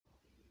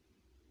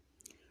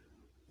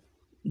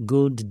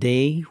Good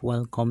day.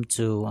 Welcome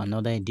to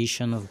another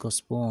edition of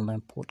Gospel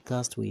Online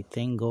Podcast. We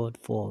thank God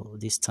for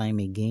this time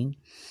again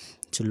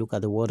to look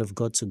at the Word of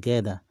God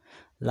together.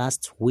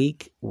 Last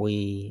week,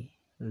 we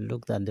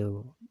looked at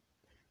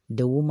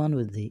the woman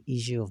with the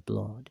issue of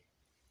blood.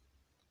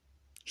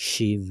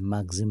 She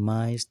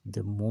maximized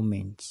the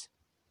moment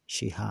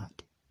she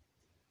had,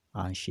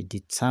 and she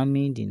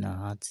determined in her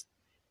heart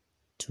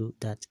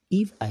that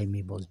if I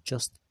may but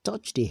just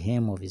touch the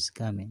hem of his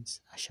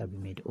garments, I shall be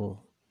made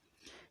whole.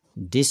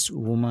 This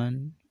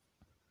woman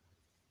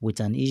with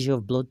an issue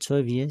of blood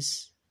 12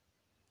 years,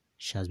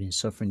 she has been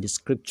suffering. The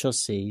scripture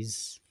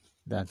says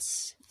that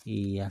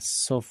he has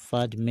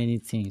suffered many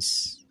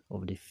things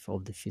of the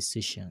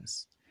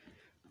physicians.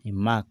 In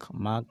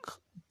Mark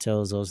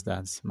tells us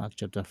that, Mark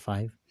chapter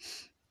 5,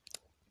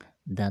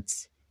 that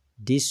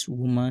this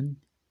woman,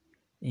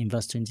 in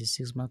verse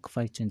 26, Mark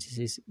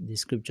 5:26, the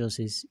scripture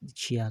says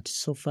she had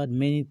suffered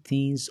many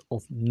things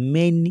of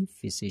many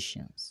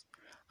physicians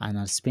and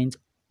had spent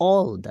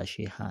all that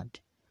she had,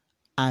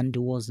 and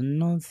was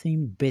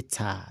nothing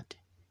bettered,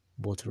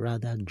 but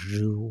rather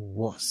grew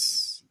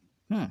worse.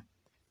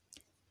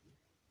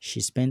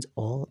 She spent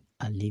all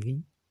her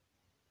living,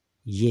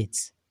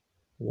 yet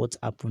what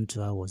happened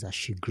to her was that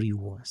she grew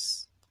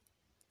worse.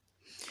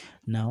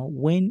 Now,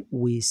 when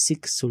we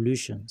seek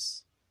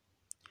solutions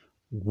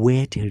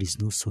where there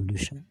is no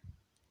solution,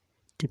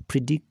 the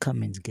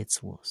predicament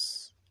gets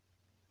worse.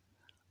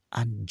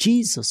 And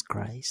Jesus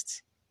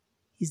Christ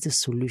is the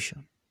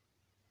solution.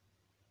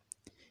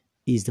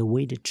 He is the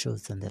way, the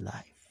truth, and the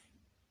life.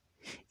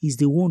 He is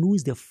the one who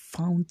is the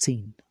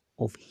fountain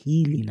of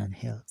healing and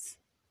health.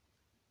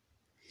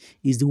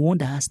 He is the one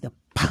that has the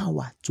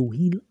power to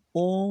heal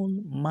all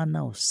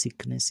manner of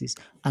sicknesses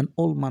and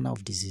all manner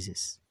of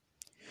diseases.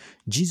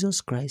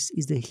 Jesus Christ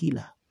is the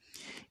healer.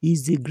 He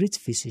is the great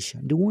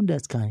physician, the one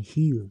that can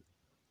heal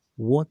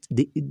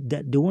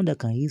the one that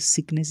can heal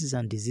sicknesses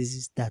and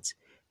diseases that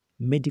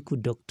medical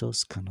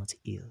doctors cannot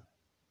heal.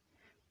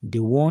 The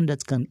one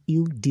that can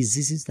heal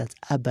diseases that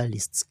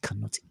herbalists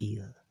cannot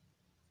heal.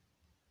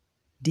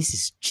 This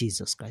is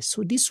Jesus Christ.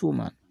 So this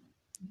woman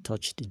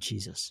touched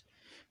Jesus.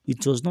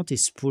 It was not a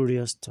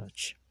spurious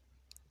touch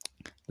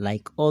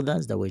like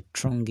others that were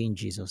thronging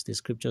Jesus. The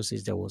scripture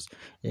says there was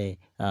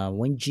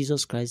when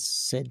Jesus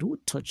Christ said, "Who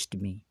touched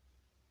me?"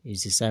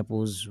 His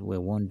disciples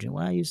were wondering,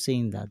 why are you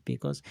saying that?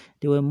 Because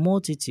there were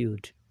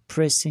multitude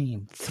pressing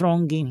him,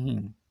 thronging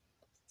him.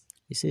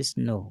 He says,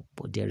 no,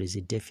 but there is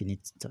a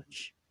definite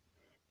touch.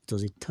 It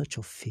was a touch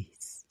of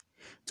faith.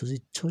 It was a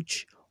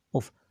touch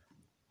of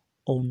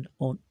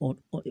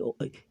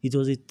it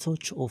was a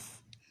touch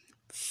of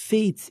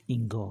faith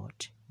in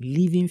God,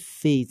 living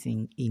faith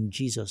in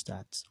Jesus,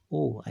 that,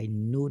 I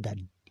know that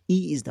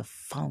he is the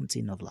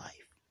fountain of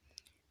life.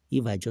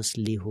 If I just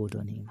lay hold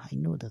on him, I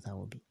know that I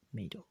will be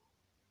made whole.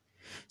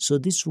 So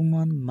this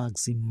woman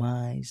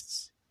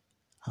maximized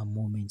her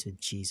moment with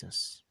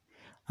Jesus.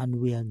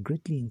 And we are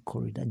greatly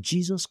encouraged that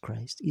Jesus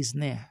Christ is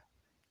near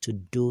to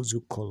those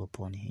who call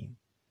upon him.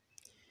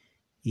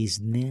 He is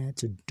near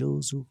to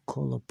those who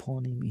call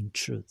upon him in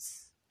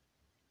truth.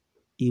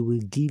 He will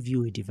give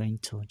you a divine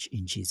touch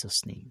in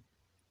Jesus' name.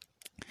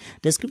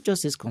 The scripture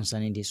says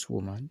concerning this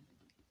woman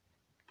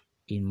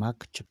in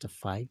Mark chapter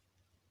 5,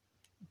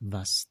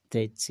 verse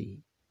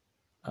 29.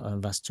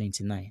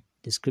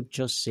 The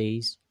scripture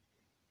says,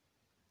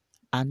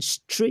 and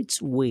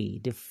straightway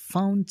the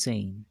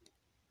fountain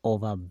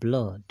of her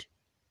blood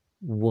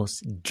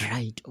was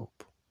dried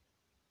up.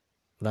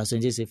 Verse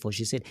 20 says, for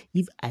she said,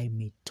 if I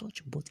may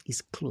touch but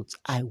his clothes,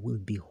 I will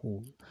be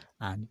whole.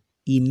 And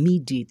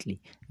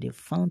immediately the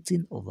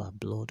fountain of her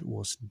blood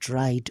was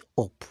dried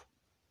up,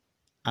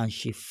 and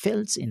she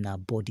felt in her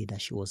body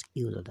that she was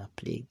healed of that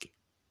plague.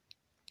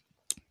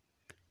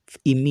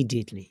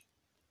 Immediately.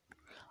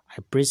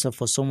 I pray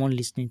for someone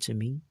listening to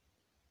me.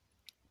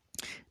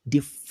 The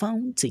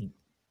fountain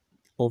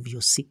of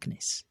your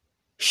sickness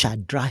shall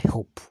dry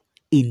up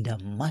in the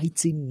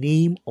mighty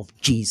name of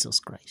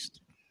Jesus Christ.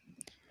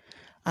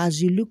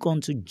 As you look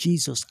unto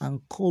Jesus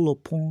and call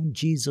upon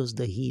Jesus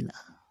the healer,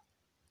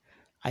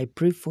 I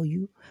pray for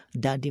you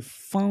that the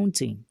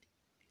fountain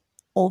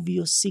of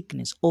your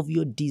sickness, of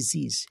your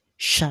disease,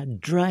 shall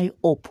dry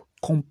up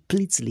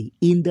completely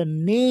in the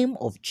name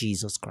of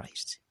Jesus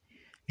Christ.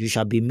 You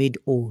shall be made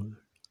whole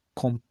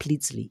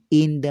completely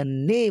in the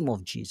name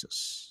of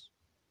Jesus.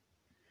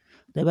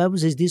 The Bible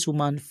says this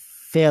woman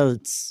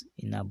felt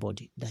in her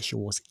body that she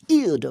was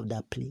healed of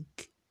that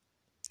plague.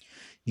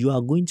 You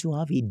are going to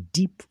have a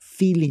deep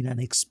feeling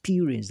and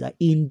experience that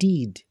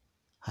indeed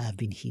I have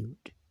been healed.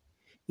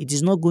 It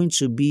is not going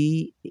to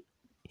be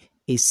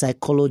a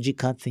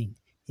psychological thing,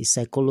 a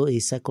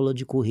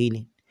psychological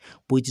healing,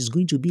 but it is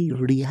going to be a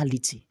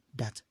reality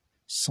that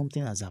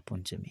something has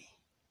happened to me.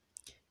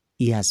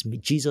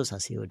 Jesus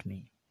has healed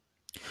me.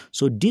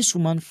 So this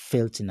woman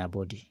felt in her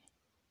body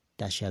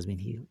that she has been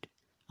healed.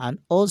 And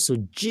also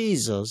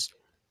Jesus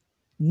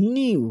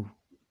knew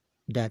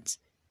that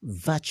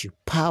virtue,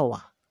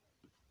 power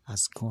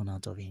has gone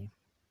out of him.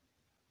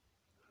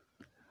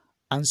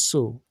 And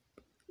so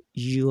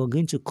you are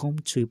going to come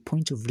to a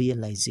point of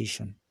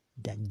realization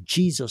that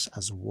Jesus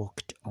has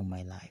worked on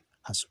my life,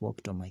 has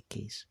worked on my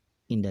case,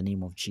 in the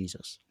name of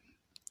Jesus.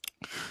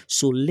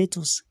 So let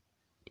us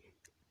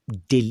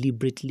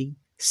deliberately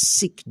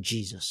seek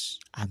Jesus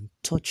and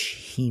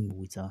touch him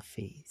with our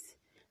faith,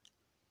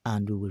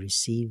 and we will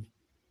receive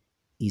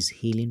his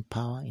healing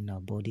power in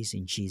our bodies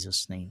in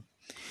Jesus' name.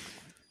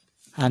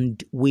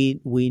 And we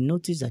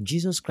notice that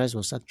Jesus Christ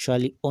was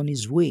actually on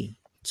his way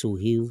to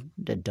heal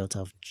the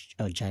daughter of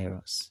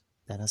Jairus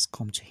that has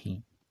come to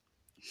him.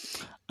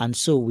 And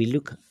so we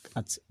look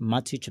at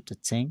Matthew chapter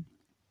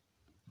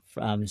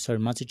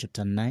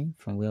 9,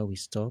 from where we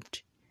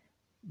stopped,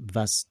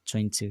 verse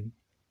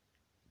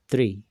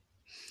 23.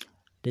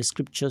 The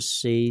scripture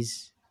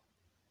says,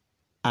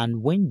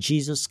 "And when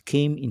Jesus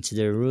came into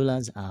the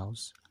ruler's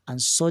house and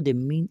saw the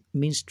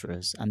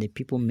minstrels and the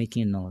people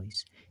making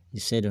noise, he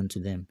said unto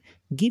them,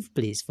 Give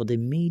place, for the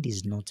maid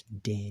is not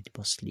dead,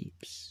 but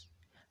sleeps.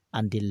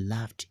 And they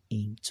laughed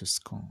him to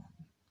scorn."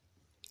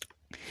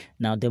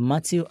 Now, the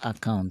Matthew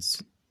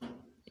accounts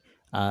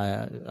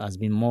has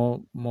been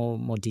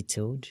more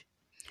detailed.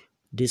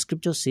 The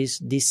scripture says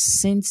they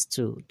sent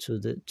to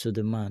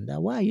the man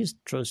that, "Why are you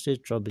still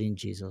troubling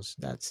Jesus?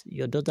 That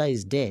your daughter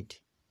is dead."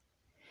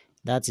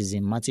 That is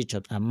in Mark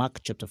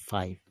chapter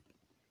 5,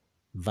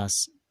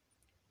 verse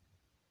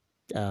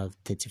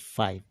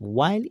 35.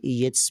 "While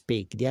he yet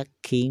spake, there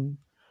came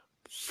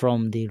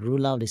from the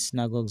ruler of the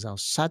synagogue's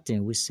house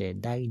certain which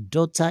said, Thy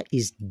daughter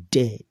is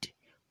dead.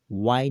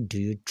 Why do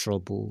you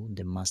trouble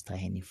the master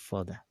any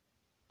further?"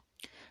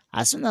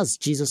 As soon as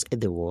Jesus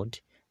heard the word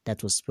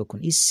that was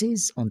spoken, he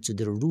says unto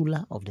the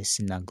ruler of the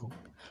synagogue,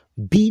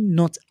 "Be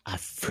not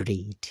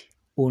afraid,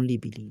 only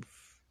believe."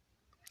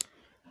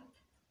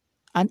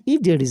 And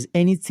if there is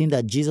anything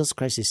that Jesus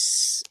Christ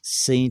is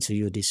saying to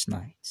you this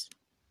night,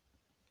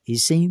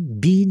 he's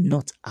saying, be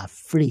not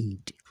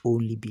afraid,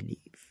 only believe.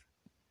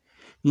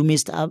 You may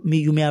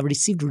have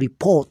received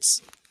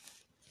reports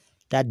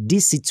that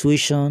this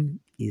situation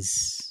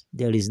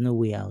there is no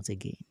way out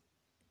again.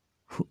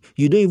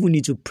 You don't even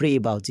need to pray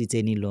about it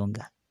any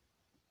longer.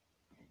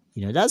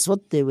 That's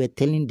what they were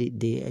telling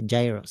the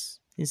Jairus.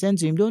 They said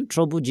to him, "Don't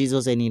trouble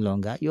Jesus any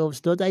longer. Your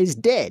daughter is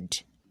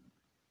dead."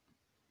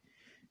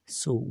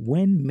 So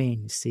when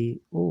men say,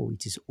 "Oh,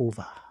 it is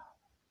over,"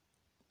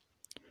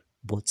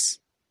 but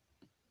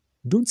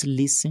don't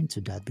listen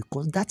to that,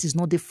 because that is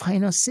not the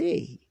final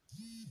say.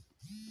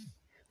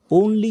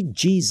 Only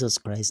Jesus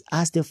Christ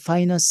has the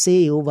final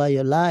say over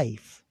your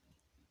life.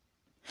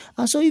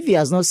 And so if he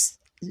has not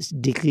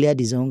declared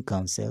his own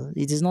counsel,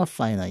 it is not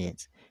final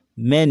yet.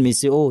 Men may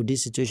say, "Oh,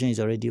 this situation is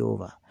already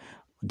over.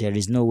 There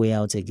is no way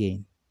out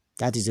again."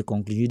 That is the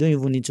conclusion. You don't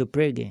even need to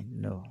pray again.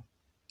 No.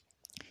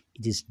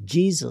 It is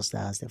Jesus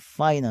that has the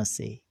final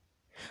say.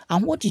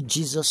 And what did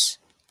Jesus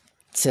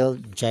tell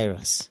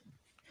Jairus?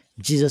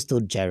 Jesus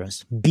told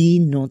Jairus, "Be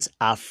not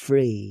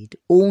afraid,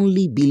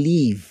 only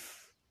believe."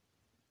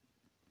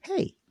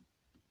 Hey,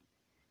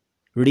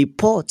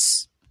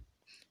 reports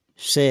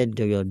said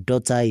that your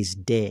daughter is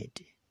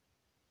dead.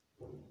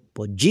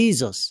 But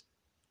Jesus,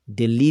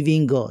 the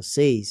living God,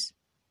 says,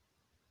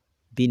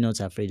 "Be not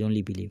afraid,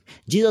 only believe."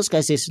 Jesus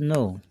Christ says,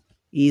 "No,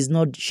 she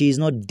is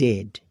not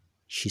dead.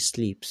 She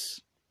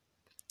sleeps."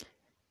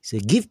 So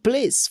give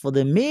place, for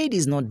the maid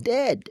is not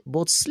dead,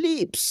 but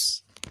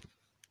sleeps.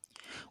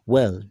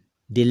 Well,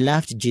 they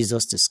laughed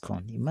Jesus to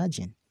scorn.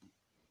 Imagine.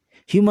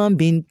 Human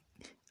being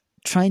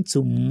trying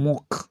to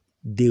mock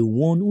the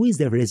one who is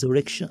the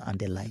resurrection and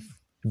the life,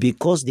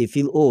 because they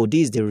feel, "Oh,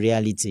 this is the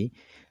reality.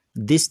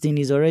 This thing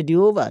is already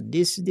over.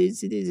 This is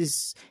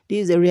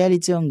the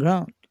reality on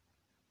ground."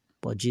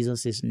 But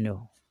Jesus says,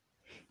 "No.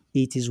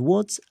 It is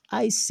what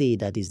I say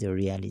that is the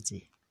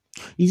reality.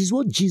 It is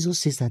what Jesus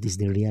says that is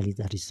the reality,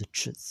 that is the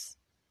truth."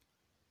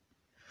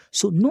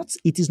 So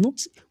it is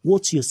not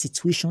what your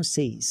situation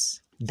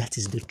says that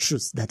is the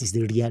truth, that is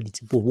the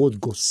reality, but what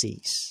God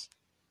says.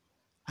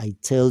 I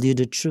tell you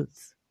the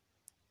truth.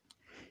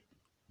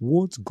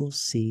 What God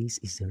says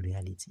is the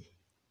reality,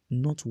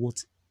 not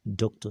what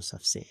doctors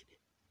have said,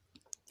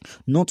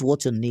 not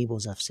what your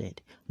neighbors have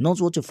said,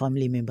 not what your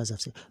family members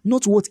have said,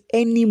 not what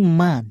any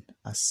man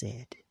has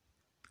said.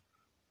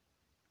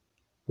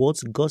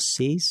 What God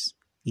says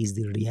is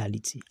the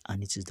reality,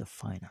 and it is the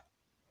final.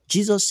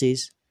 Jesus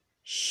says,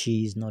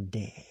 "She is not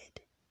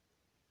dead.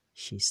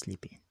 She's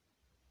sleeping."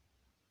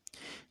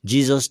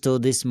 Jesus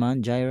told this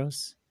man,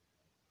 Jairus,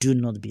 "Do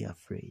not be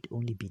afraid,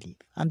 only believe."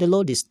 And the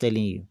Lord is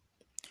telling you,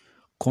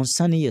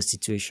 concerning your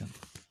situation,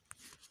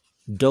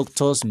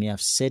 doctors may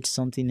have said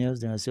something else.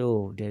 They will say,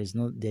 "Oh, there is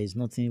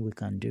nothing we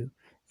can do.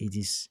 It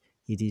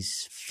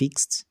is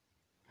fixed.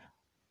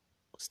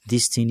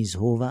 This thing is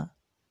over.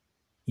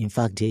 In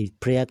fact, the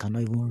prayer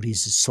cannot even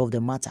resolve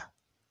the matter."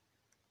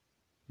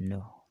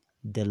 No,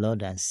 the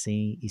Lord is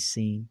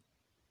saying,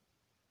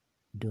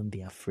 don't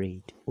be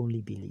afraid,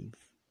 only believe.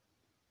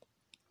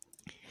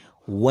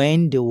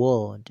 When the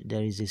word,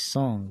 there is a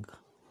song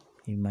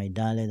in my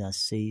dialect that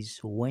says,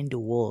 when the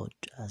word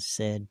has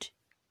said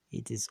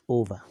it is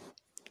over,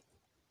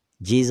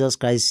 Jesus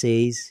Christ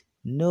says,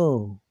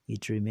 no,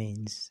 it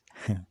remains.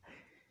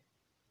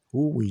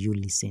 Who will you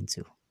listen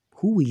to?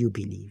 Who will you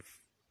believe?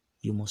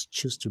 You must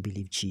choose to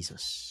believe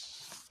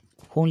Jesus.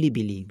 Only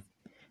believe.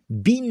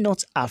 Be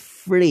not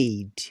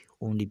afraid.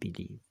 Only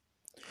believe.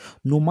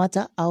 No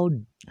matter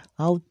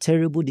how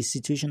terrible the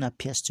situation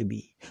appears to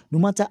be, no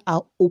matter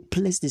how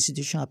hopeless the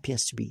situation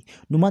appears to be,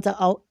 no matter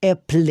how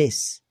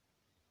helpless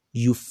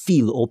you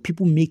feel or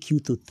people make you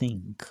to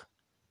think,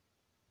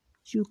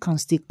 you can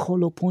still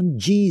call upon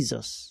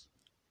Jesus.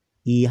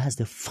 He has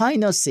the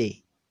final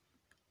say.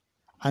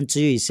 And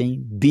to you, he's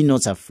saying, be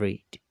not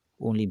afraid,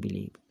 only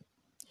believe.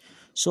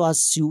 So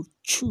as you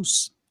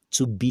choose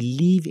to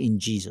believe in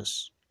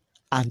Jesus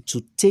and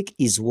to take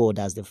his word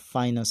as the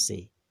final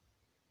say,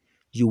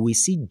 you will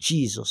see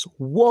Jesus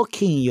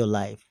working in your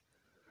life,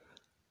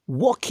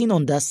 working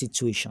on that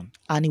situation,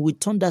 and he will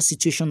turn that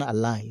situation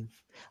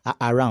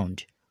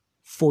around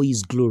for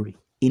his glory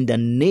in the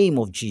name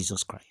of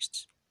Jesus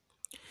Christ.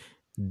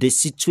 The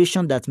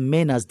situation that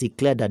men has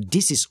declared that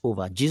this is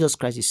over, Jesus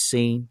Christ is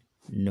saying,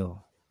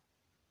 no.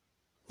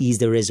 He is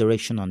the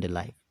resurrection and the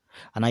life.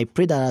 And I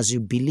pray that as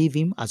you believe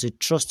him, as you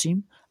trust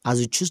him,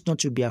 as you choose not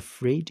to be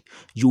afraid,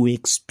 you will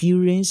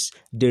experience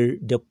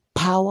the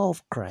power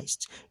of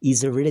Christ,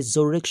 his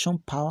resurrection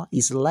power,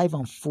 his life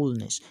and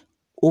fullness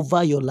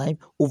over your life,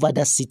 over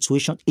that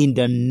situation, in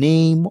the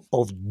name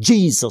of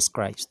Jesus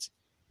Christ.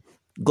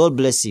 God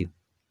bless you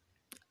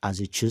as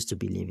you choose to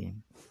believe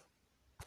him.